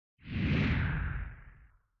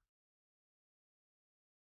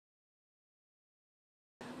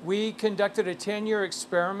We conducted a 10-year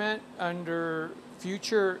experiment under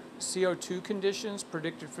future CO2 conditions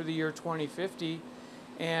predicted for the year 2050,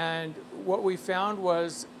 and what we found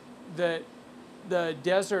was that the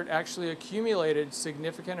desert actually accumulated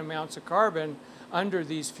significant amounts of carbon under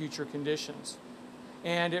these future conditions.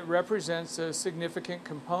 And it represents a significant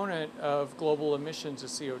component of global emissions of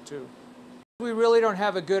CO2. We really don't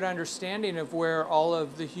have a good understanding of where all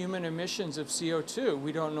of the human emissions of CO2.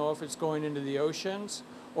 We don't know if it's going into the oceans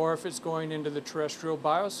or if it's going into the terrestrial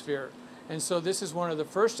biosphere. And so this is one of the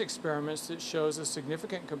first experiments that shows a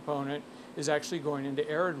significant component is actually going into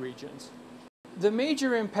arid regions. The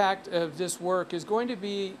major impact of this work is going to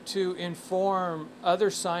be to inform other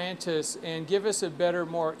scientists and give us a better,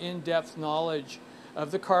 more in-depth knowledge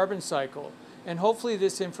of the carbon cycle. And hopefully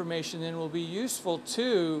this information then will be useful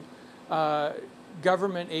to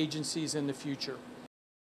government agencies in the future.